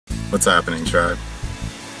What's happening, tribe?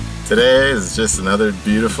 Today is just another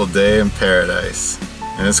beautiful day in paradise,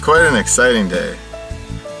 and it's quite an exciting day.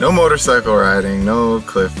 No motorcycle riding, no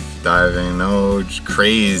cliff diving, no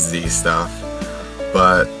crazy stuff.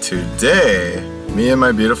 But today, me and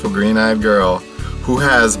my beautiful green-eyed girl, who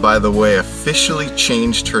has, by the way, officially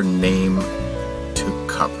changed her name to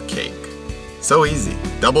Cupcake. So easy.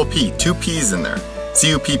 Double P, 2 P's in there.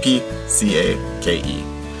 C-U-P-P-C-A-K-E.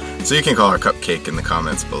 So you can call her Cupcake in the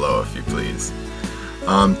comments below if you please.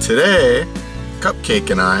 Today,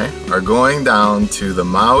 Cupcake and I are going down to the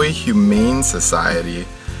Maui Humane Society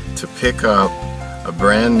to pick up a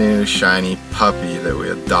brand new shiny puppy that we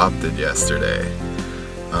adopted yesterday.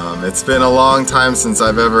 It's been a long time since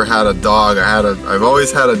I've ever had a dog. I've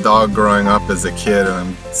always had a dog growing up as a kid, and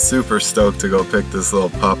I'm super stoked to go pick this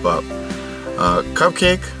little pup up.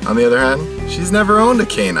 Cupcake, on the other hand, she's never owned a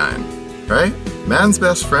canine, right? Man's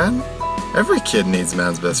best friend? Every kid needs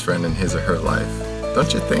man's best friend in his or her life,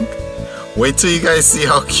 don't you think? Wait till you guys see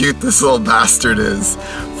how cute this little bastard is.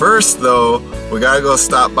 First though, we gotta go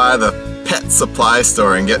stop by the pet supply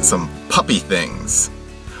store and get some puppy things.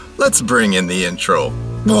 Let's bring in the intro.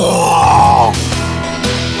 Oh!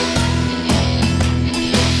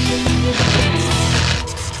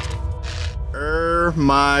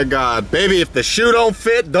 My God, baby, if the shoe don't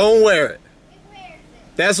fit, don't wear it.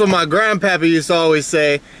 That's what my grandpappy used to always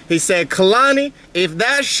say. He said, Kalani, if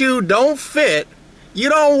that shoe don't fit, you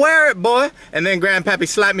don't wear it, boy. And then grandpappy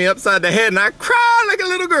slapped me upside the head and I cried like a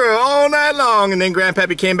little girl all night long. And then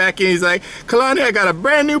grandpappy came back in, he's like, Kalani, I got a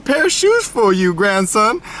brand new pair of shoes for you,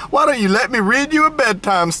 grandson. Why don't you let me read you a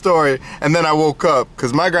bedtime story? And then I woke up,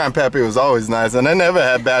 because my grandpappy was always nice and I never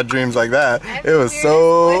had bad dreams like that. It was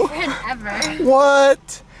so... Ever.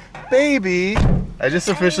 What? Baby, I just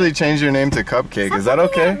officially changed your name to Cupcake. Is that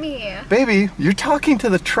okay? Me. Baby, you're talking to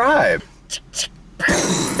the tribe.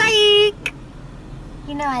 Psych!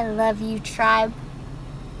 You know I love you, tribe.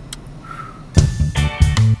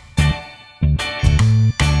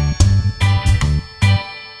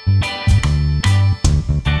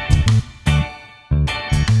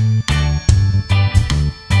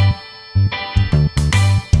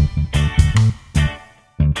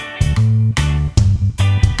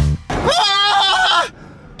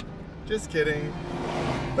 Just kidding.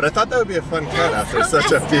 But I thought that would be a fun cut after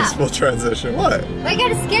such a peaceful transition. What? Why you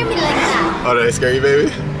gotta scare me like that? Oh, did I scare you,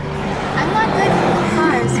 baby? I'm not good with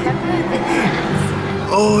cars. You have to have good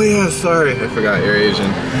hands. Oh yeah, sorry. I forgot you're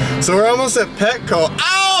Asian. So we're almost at Petco.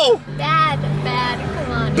 Ow! Bad,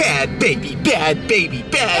 come on. Bad baby, bad baby,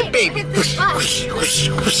 bad baby.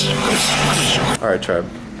 Alright, tribe.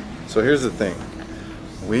 So here's the thing.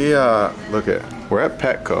 We're at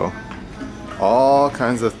Petco. All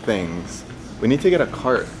kinds of things. We need to get a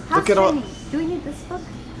cart. House training. Do we need this book?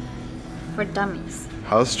 For dummies.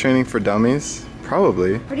 House training for dummies?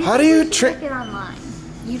 Probably. How do you train it online?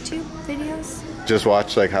 YouTube videos? Just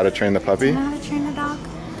watch like how to train the puppy? Do you know how to train a dog?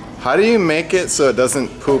 How do you make it so it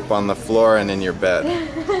doesn't poop on the floor and in your bed?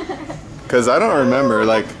 Because I don't remember,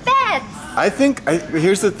 like... Beds!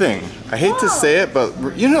 Here's the thing. I hate to say it, but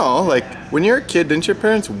you know, like when you're a kid, didn't your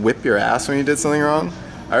parents whip your ass when you did something wrong?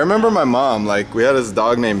 I remember my mom, like, we had this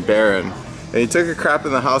dog named Baron, and he took a crap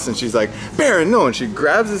in the house and she's like, Baron, no, and she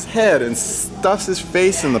grabs his head and stuffs his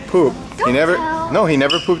face in the poop. He never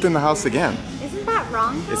pooped in the house again. Isn't that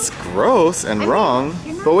wrong though? It's gross and wrong,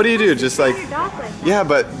 but what do you do? Just like, yeah,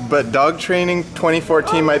 but dog training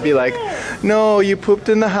 2014 might be like, no, you pooped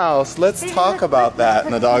in the house, let's talk about that.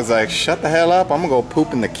 And the dog's like, shut the hell up, I'm gonna go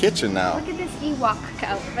poop in the kitchen now. Look at this Ewok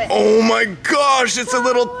outfit. Oh my gosh, it's a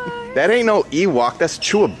little... That ain't no Ewok, that's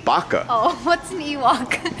Chewbacca. Oh, what's an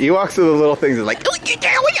Ewok? Ewoks are the little things that are like... You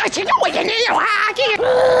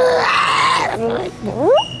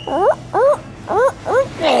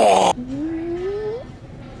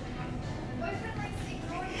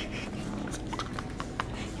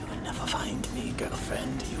will never find me,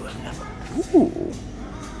 girlfriend. You will never... Ooh.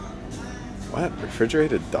 What?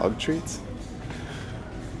 Refrigerated dog treats?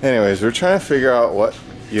 Anyways, we're trying to figure out what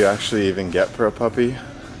you actually even get for a puppy.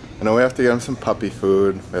 I know we have to get him some puppy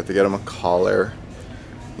food. We have to get him a collar.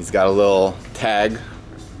 He's got a little tag.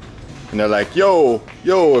 And they're like, yo,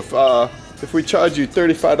 if we charge you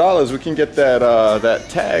 $35, we can get that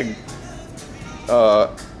tag.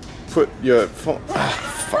 Put your phone.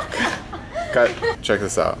 Fuck. Check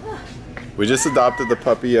this out. We just adopted the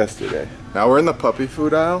puppy yesterday. Now we're in the puppy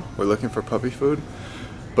food aisle. We're looking for puppy food.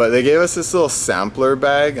 But they gave us this little sampler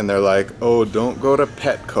bag and they're like, oh, don't go to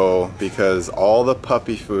Petco because all the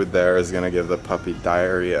puppy food there is gonna give the puppy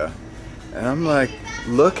diarrhea. And I'm like,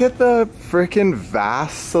 look at the freaking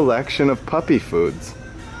vast selection of puppy foods.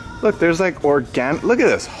 Look, there's like organic, look at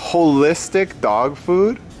this, holistic dog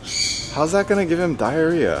food. How's that gonna give him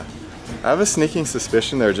diarrhea? I have a sneaking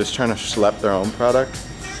suspicion they're just trying to schlep their own product.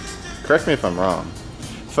 Correct me if I'm wrong.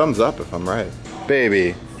 Thumbs up if I'm right.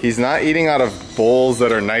 Baby, he's not eating out of bowls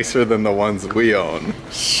that are nicer than the ones we own.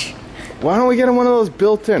 Why don't we get him one of those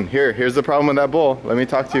built-in? Here's the problem with that bowl. Let me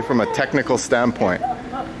talk to you from a technical standpoint.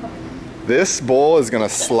 This bowl is gonna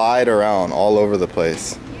slide around all over the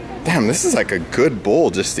place. Damn, this is like a good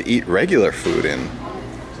bowl just to eat regular food in.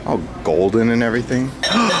 All golden and everything.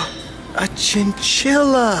 A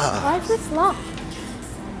chinchilla! Why is this locked?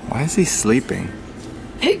 Why is he sleeping?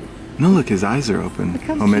 No, look, his eyes are open.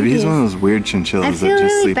 how Oh, maybe cute he's he one of is. those weird chinchillas I that feel just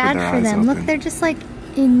really sleep with bad their for eyes them. open. Look, they're just like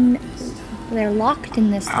in. They're locked in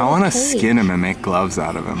this. I want to cage. skin him and make gloves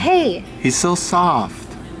out of him. Hey! He's so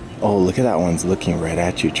soft. Oh, look at that one's looking right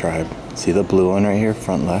at you, tribe. See the blue one right here,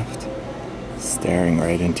 front left? Staring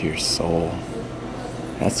right into your soul.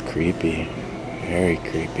 That's creepy. Very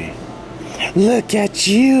creepy. Look at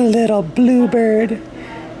you, little bluebird.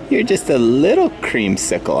 You're just a little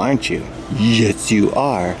creamsicle, aren't you? Yes, you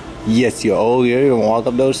are. Yes, you. Oh, you're gonna walk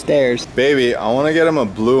up those stairs. Baby, I want to get him a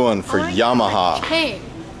blue one for Yamaha. Hey!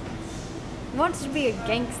 He wants to be a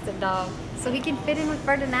gangster dog, so he can fit in with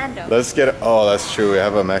Ferdinando. Let's get. Oh, that's true. We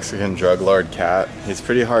have a Mexican drug lord cat. He's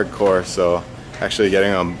pretty hardcore, so actually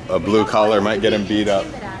getting a blue collar might get him beat up.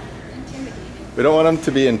 We don't want him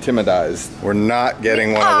to be intimidized. We're not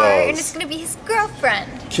getting one of And those. it's gonna be his girlfriend.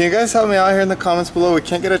 Can you guys help me out here in the comments below? We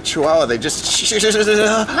can't get a chihuahua. They just.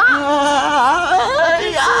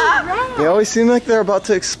 They always seem like they're about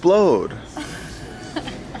to explode.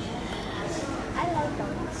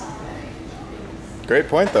 Great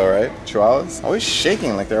point though, right? Chihuahuas always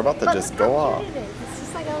shaking like they're about to just go off. It's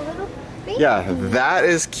just like a little baby. Yeah, that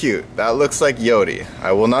is cute. That looks like YODI.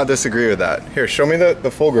 I will not disagree with that. Here, show me the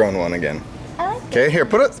full-grown one again. I like Okay, here,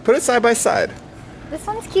 put it side by side. this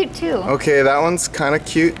one's cute too. Okay, that one's kind of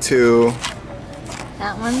cute too.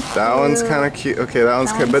 That one's cute. That one's kind of cute. Okay, that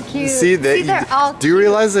one's cute. But cute. see, They're all do you cute.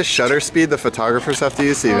 realize the shutter speed the photographers have to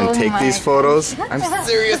use to even Oh take my these photos? I'm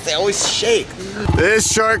serious, they always shake.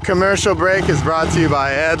 This short commercial break is brought to you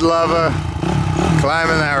by Ed Lover.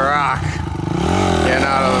 Climbing that rock. Getting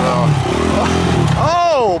out of the little.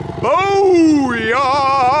 Oh,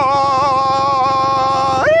 booyah!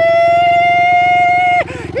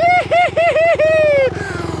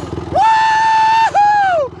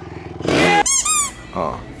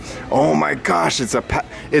 Oh my gosh, it's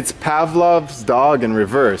Pavlov's dog in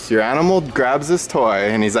reverse. Your animal grabs this toy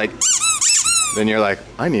and he's like, then you're like,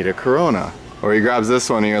 I need a Corona. Or he grabs this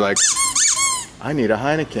one and you're like, I need a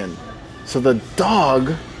Heineken. So the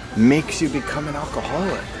dog makes you become an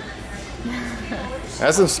alcoholic.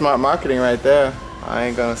 That's some smart marketing right there. I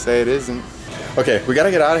ain't gonna say it isn't. Okay, we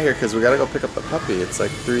gotta get out of here because we gotta go pick up the puppy. It's like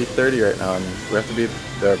 3:30 right now and we have to be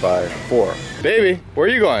there by 4. Baby, where are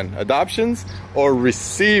you going? Adoptions or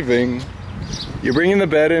receiving? You bringing the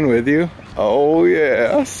bed in with you? Oh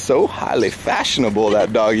yeah, so highly fashionable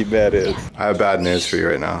that doggy bed is. I have bad news for you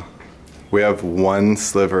right now. We have 1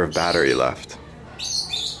 sliver of battery left.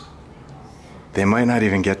 They might not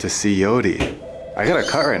even get to see YODI. I gotta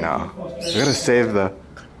cut right now. I gotta save the...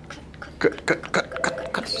 Cut.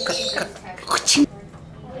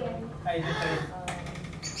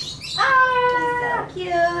 Ah, so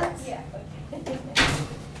cute.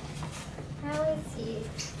 How is he?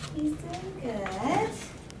 He's doing good.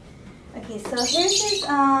 Okay, so here's his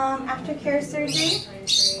aftercare surgery.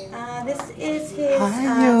 This is his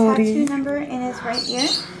tattoo number in his right ear.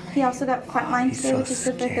 He also got frontline today, which is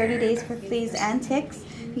good for 30 days for fleas and ticks.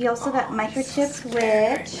 He also got microchipped,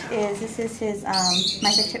 this is his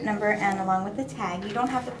microchip number and along with the tag. You don't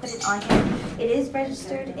have to put it on him. It is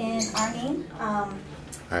registered in our name.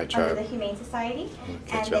 Under the Humane Society.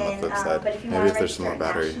 And then, but if you want to register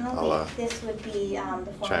nationally, this would be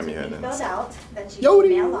the forms that you filled out that you can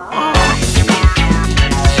mail off.